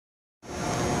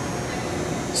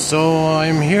So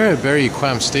I'm here at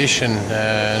Berri-UQAM station,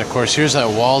 and of course here's that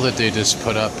wall that they just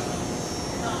put up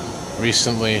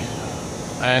recently.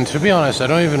 And to be honest, I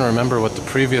don't even remember what the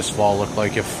previous wall looked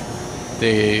like, if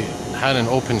they had an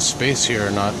open space here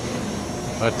or not.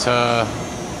 But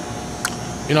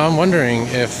you know, I'm wondering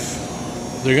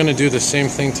if they're gonna do the same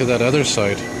thing to that other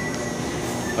side.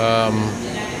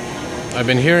 I've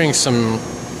been hearing some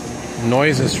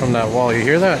noises from that wall. You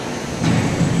hear that?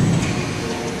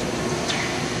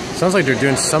 Sounds like they're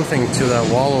doing something to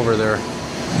that wall over there.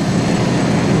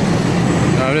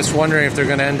 I'm just wondering if they're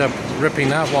going to end up ripping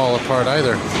that wall apart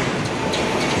either.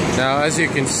 Now, as you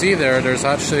can see there's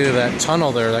actually that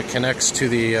tunnel there that connects to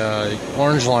the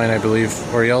orange line, I believe,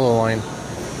 or yellow line.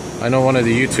 I know one of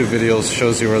the YouTube videos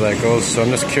shows you where that goes, so I'm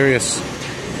just curious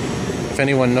if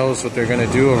anyone knows what they're going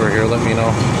to do over here. Let me know.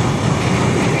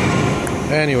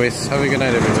 Anyways, have a good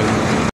night, everybody.